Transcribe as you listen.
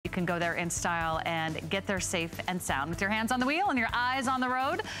you can go there in style and get there safe and sound with your hands on the wheel and your eyes on the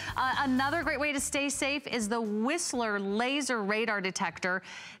road. Another great way to stay safe is the Whistler laser radar detector.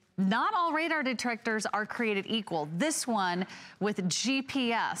 Not all radar detectors are created equal. This one with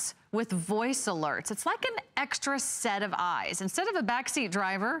GPS, with voice alerts. It's like an extra set of eyes. Instead of a backseat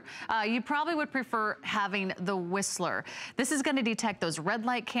driver, you probably would prefer having the Whistler. This is gonna detect those red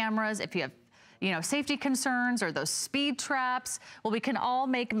light cameras if you have safety concerns or those speed traps. Well, we can all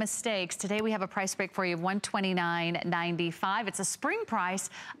make mistakes. Today we have a price break for you of $129.95. It's a spring price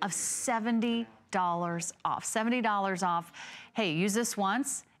of $70 off. $70 off. Hey, use this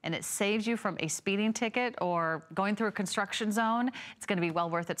once and it saves you from a speeding ticket or going through a construction zone. It's gonna be well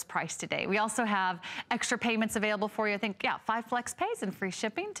worth its price today. We also have extra payments available for you. I think, 5 flex pays and free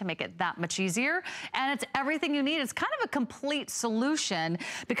shipping to make it that much easier. And it's everything you need. It's kind of a complete solution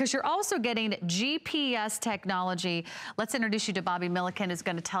because you're also getting GPS technology. Let's introduce you to Bobby Milliken, who's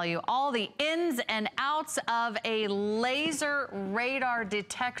gonna tell you all the ins and outs of a laser radar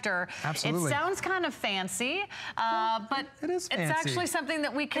detector. Absolutely. It sounds kind of fancy, but it is fancy. It's actually something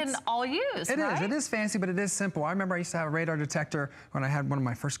that we can all use, right? It is fancy, but it is simple. I remember I used to have a radar detector when I had one of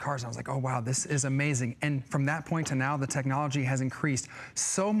my first cars, and I was like, oh wow, this is amazing. And from that point to now, the technology has increased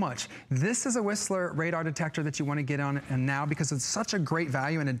so much. This is a Whistler radar detector that you want to get on and now because it's such a great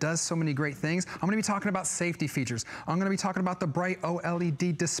value and it does so many great things. I'm going to be talking about safety features. I'm going to be talking about the bright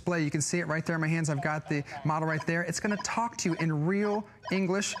OLED display. You can see it right there in my hands. I've got the model right there. It's going to talk to you in real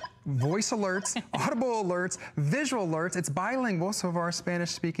English, voice alerts, audible alerts, visual alerts. It's bilingual, so for our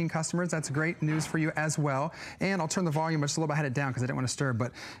Spanish-speaking customers, that's great news for you as well. And I'll turn the volume just a little bit, I had it down because I didn't want to stir,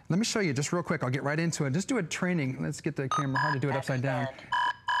 but let me show you just real quick. I'll get right into it. Just do a training. Let's get the camera, hard to do it upside down.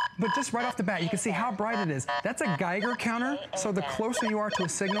 But just right off the bat, you can see how bright it is. That's a Geiger counter, so the closer you are to a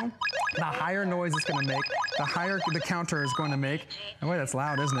signal, the higher noise it's gonna make, the higher the counter is going to make. And boy, that's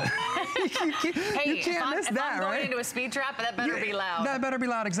loud, isn't it? you can't miss that, right? If I'm going into a speed trap, that better be loud. That better be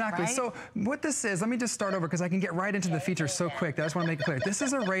loud, exactly. Right? So what this is, let me just start over because I can get right into the features so quick. I just want to make it clear. This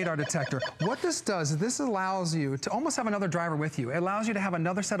is a radar detector. What this does is this allows you to almost have another driver with you. It allows you to have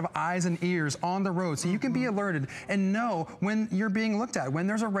another set of eyes and ears on the road so you can be alerted and know when you're being looked at, when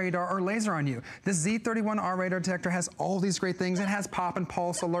there's a radar or laser on you. This Z31R radar detector has all these great things. It has pop and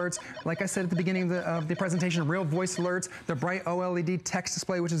pulse alerts. Like I said at the beginning of the presentation, real voice alerts, the bright OLED text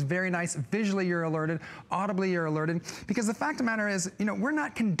display, which is very nice. Visually you're alerted, audibly you're alerted. Because the fact of the matter is, we're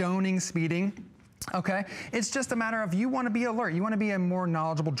not condoning speeding. Okay, it's just a matter of you want to be alert. You want to be a more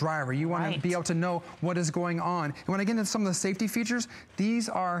knowledgeable driver. You want to be able to know what is going on. And when I get into some of the safety features, these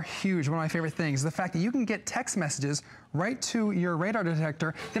are huge. One of my favorite things, the fact that you can get text messages right to your radar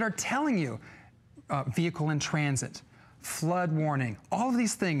detector that are telling you vehicle in transit, flood warning, all of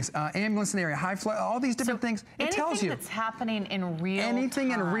these things, ambulance in the area, high flood, all these different things, it tells you. Anything that's happening in real time.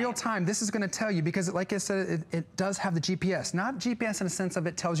 Anything in real time, this is going to tell you because like I said, it does have the GPS. Not GPS in the sense of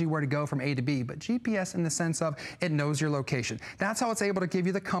it tells you where to go from A to B, but GPS in the sense of it knows your location. That's how it's able to give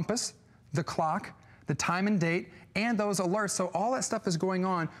you the compass, the clock, the time and date, and those alerts. So all that stuff is going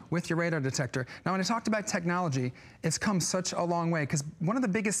on with your radar detector. Now, when I talked about technology, it's come such a long way because one of the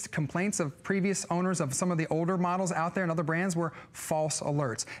biggest complaints of previous owners of some of the older models out there and other brands were false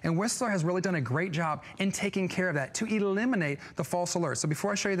alerts. And Whistler has really done a great job in taking care of that to eliminate the false alerts. So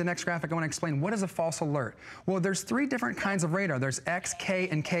before I show you the next graphic, I want to explain what is a false alert. Well, there's 3 different kinds of radar. There's X, K,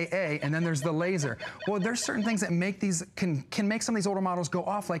 and KA, and then there's the laser. Well, there's certain things that make these, can make some of these older models go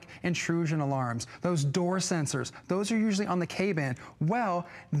off, like intrusion alarms, those door sensors. Those are usually on the K band. Well,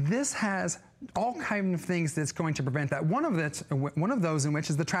 this has all kinds of things that's going to prevent that. One of those in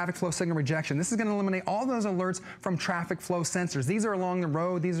which is the traffic flow signal rejection. This is going to eliminate all those alerts from traffic flow sensors. These are along the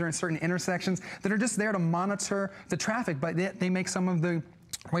road. These are in certain intersections that are just there to monitor the traffic, but they make some of the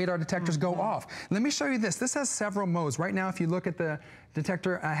radar detectors go off. Let me show you this. This has several modes. Right now, if you look at the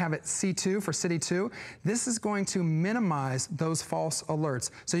detector, I have it C2 for City 2. This is going to minimize those false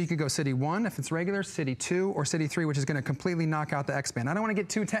alerts. So you could go City 1 if it's regular, City 2, or City 3, which is going to completely knock out the X band. I don't want to get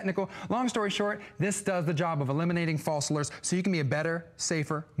too technical. Long story short, this does the job of eliminating false alerts so you can be a better,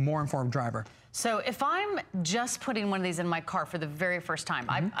 safer, more informed driver. So if I'm just putting one of these in my car for the very first time,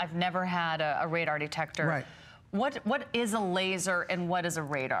 I've never had a radar detector. Right. What is a laser and what is a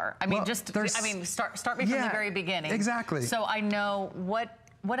radar? I mean, well, start me from the very beginning. Exactly. So I know what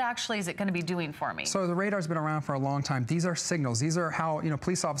actually is it going to be doing for me? So the radar's been around for a long time. These are signals. These are how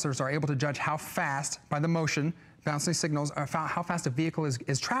police officers are able to judge how fast, by the motion, bouncing signals are how fast a vehicle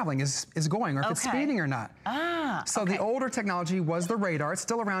is traveling, is going, or if it's speeding or not. So the older technology was the radar. It's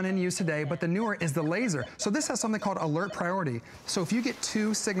still around in use today, but the newer is the laser. So this has something called alert priority. So if you get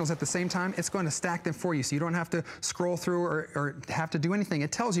 2 signals at the same time, it's going to stack them for you, so you don't have to scroll through or have to do anything.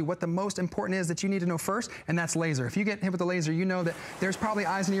 It tells you what the most important is that you need to know first, and that's laser. If you get hit with a laser, you know that there's probably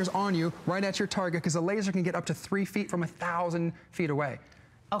eyes and ears on you right at your target, because a laser can get up to 3 feet from 1,000 feet away.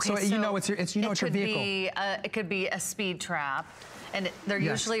 Okay, so you know it's your vehicle. It could be a speed trap, and they're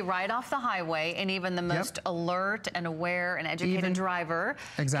usually right off the highway, and even the most alert and aware and educated driver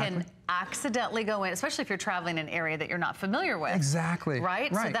can accidentally go in, especially if you're traveling in an area that you're not familiar with.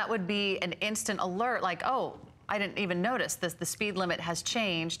 Right? So that would be an instant alert, like, oh, I didn't even notice this. The speed limit has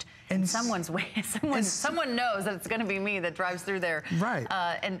changed in someone's way. Someone knows that it's going to be me that drives through there.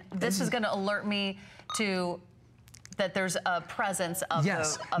 And this is going to alert me to that there's a presence of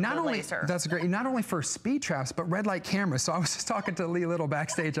the laser. That's great. Not only for speed traps, but red light cameras. So I was just talking to Lee Little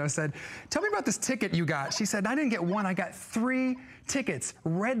backstage. I said, tell me about this ticket you got. She said, I didn't get 1, I got 3 tickets,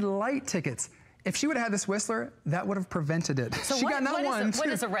 red light tickets. If she would have had this Whistler, that would have prevented it. So she got another one. What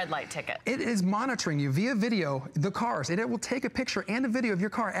is a red light ticket? It is monitoring you via video, the cars. It will take a picture and a video of your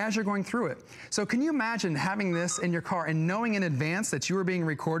car as you're going through it. So can you imagine having this in your car and knowing in advance that you are being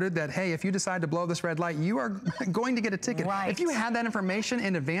recorded, that, hey, if you decide to blow this red light, you are going to get a ticket. If you had that information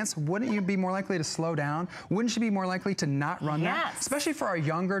in advance, wouldn't you be more likely to slow down? Wouldn't you be more likely to not run that? Especially for our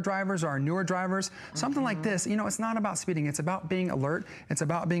younger drivers or our newer drivers. Something like this, you know, it's not about speeding. It's about being alert. It's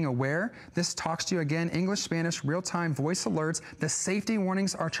about being aware. This talks to you again, English, Spanish, real-time voice alerts. The safety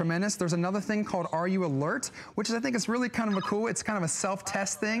warnings are tremendous. There's another thing called Are You Alert, which is, I think, is really kind of a cool, it's kind of a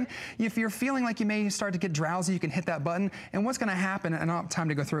self-test thing. If you're feeling like you may start to get drowsy, you can hit that button, and what's gonna happen, and I don't have time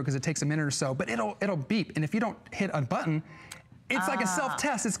to go through it because it takes a minute or so, but it'll beep, and if you don't hit a button, it's like a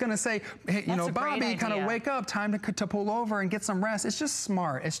self-test. It's going to say, hey, you know, Bobby, kind of wake up, time to pull over and get some rest. It's just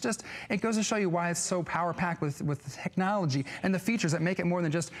smart. It's just, it goes to show you why it's so power-packed with the technology and the features that make it more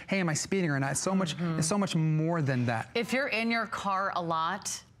than just, hey, am I speeding or not? It's so much, it's so much more than that. If you're in your car a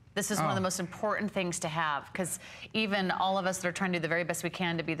lot, this is one of the most important things to have, because even all of us that are trying to do the very best we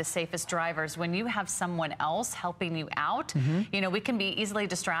can to be the safest drivers, when you have someone else helping you out, you know, we can be easily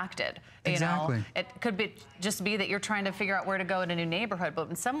distracted. You know, it could be just be that you're trying to figure out where to go in a new neighborhood, but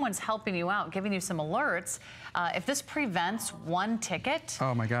when someone's helping you out, giving you some alerts, if this prevents 1 ticket,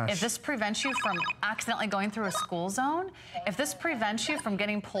 if this prevents you from accidentally going through a school zone, if this prevents you from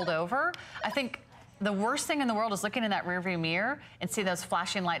getting pulled over, I think the worst thing in the world is looking in that rearview mirror and see those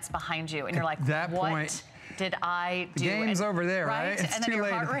flashing lights behind you, and you're like, what did I do? The game's over there, right? It's and then your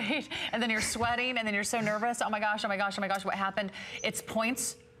heart rate, and then you're sweating, and then you're so nervous. Oh my gosh, oh my gosh, oh my gosh, what happened? It's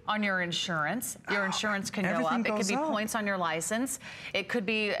points on your insurance. Your insurance can go up. It could be points on your license. It could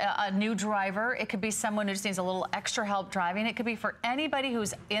be a new driver. It could be someone who just needs a little extra help driving. It could be for anybody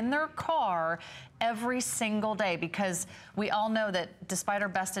who's in their car every single day, because we all know that despite our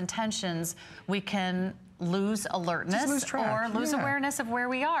best intentions, we can lose alertness or lose awareness of where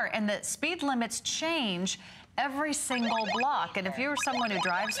we are. And the speed limits change every single block. And if you're someone who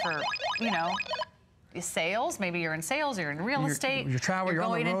drives for, you know, sales, maybe you're in sales, you're in real estate, you're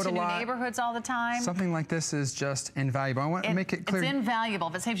going into new neighborhoods all the time. Something like this is just invaluable. I want to make it clear. It's invaluable.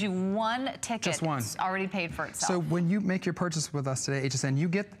 If it saves you 1 ticket, just 1. It's already paid for itself. So when you make your purchase with us today, HSN, you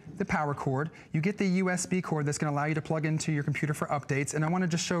get the power cord, you get the USB cord that's going to allow you to plug into your computer for updates. And I want to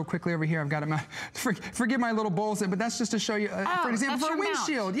just show quickly over here, I've got it, forgive my little bowls, but that's just to show you, for example, for a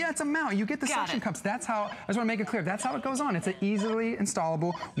windshield. Yeah, it's a mount. You get the suction cups. That's how, I just want to make it clear, that's how it goes on. It's an easily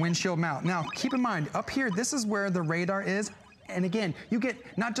installable windshield mount. Now, keep in mind, up here, this is where the radar is. And again, you get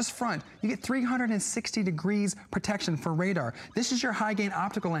not just front, you get 360 degrees protection for radar. This is your high gain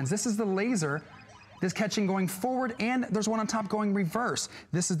optical lens. This is the laser that's catching going forward, and there's one on top going reverse.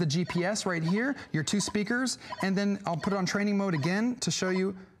 This is the GPS right here, your 2 speakers, and then I'll put it on training mode again to show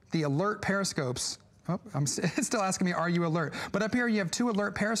you the alert periscopes. Oh, it's still asking me, are you alert? But up here you have 2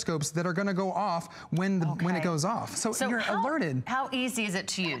 alert periscopes that are gonna go off when it goes off. So you're alerted. How easy is it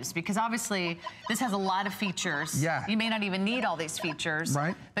to use? Because obviously this has a lot of features. Yeah. You may not even need all these features.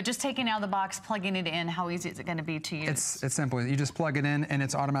 Right. But just taking out of the box, plugging it in, how easy is it gonna be to use? It's simple. You just plug it in and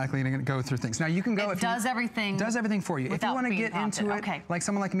it's automatically gonna go through things. Now you can go, it does everything for you. If you wanna get into it, like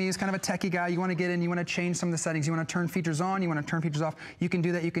someone like me who's kind of a techie guy, you wanna get in, you wanna change some of the settings, you wanna turn features on, you wanna turn features off, you can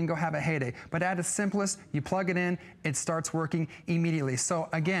do that, you can go have a heyday. But at its simplest, cordless, you plug it in, it starts working immediately. So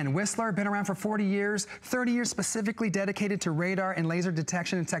again, Whistler, been around for 40 years, 30 years specifically dedicated to radar and laser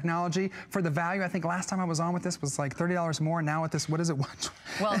detection and technology. For the value, I think last time I was on with this was like $30 more. Now with this, what is it?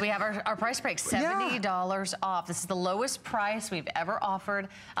 Well, we have our price break, $70 off. This is the lowest price we've ever offered.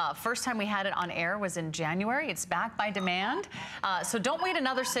 First time we had it on air was in January. It's back by demand. So don't wait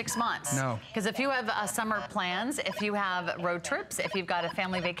another 6 months. No. Because if you have summer plans, if you have road trips, if you've got a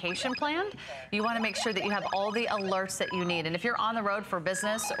family vacation planned, you want to make sure that you have all the alerts that you need. And if you're on the road for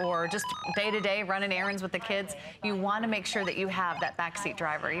business or just day-to-day running errands with the kids, you want to make sure that you have that backseat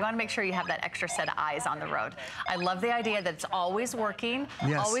driver. You want to make sure you have that extra set of eyes on the road. I love the idea that it's always working,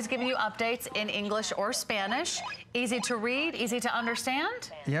 always giving you updates in English or Spanish. Easy to read, easy to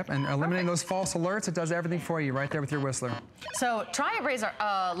understand. Yep, and eliminating those false alerts, it does everything for you right there with your Whistler. So try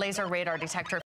a laser radar detector.